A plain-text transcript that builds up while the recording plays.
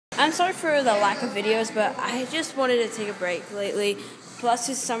I'm sorry for the lack of videos, but I just wanted to take a break lately. Plus,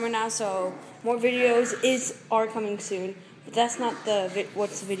 it's summer now, so more videos are coming soon. But that's not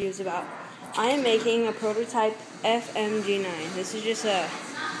what the video is about. I am making a prototype Fmg9. This is just a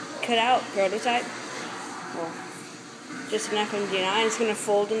cutout prototype. Well, just an Fmg9. It's gonna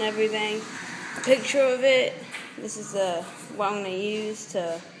fold and everything. A picture of it. This is what I'm gonna use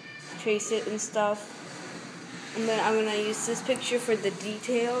to trace it and stuff. And then I'm going to use this picture for the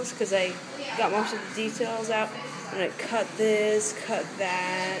details because I got most of the details out. I'm going to cut this, cut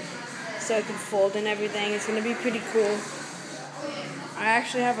that, so I can fold and everything. It's going to be pretty cool. I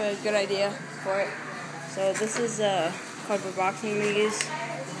actually have a good idea for it. So this is a cardboard box I'm going to use.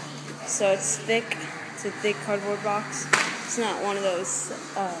 So it's thick. It's a thick cardboard box. It's not one of those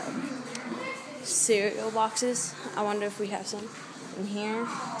cereal boxes. I wonder if we have some in here.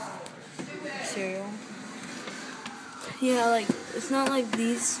 Cereal. Yeah, like, it's not like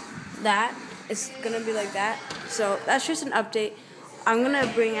that. It's gonna be like that. So, that's just an update. I'm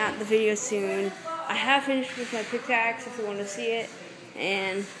gonna bring out the video soon. I have finished with my pickaxe if you want to see it.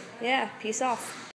 And, yeah, peace off.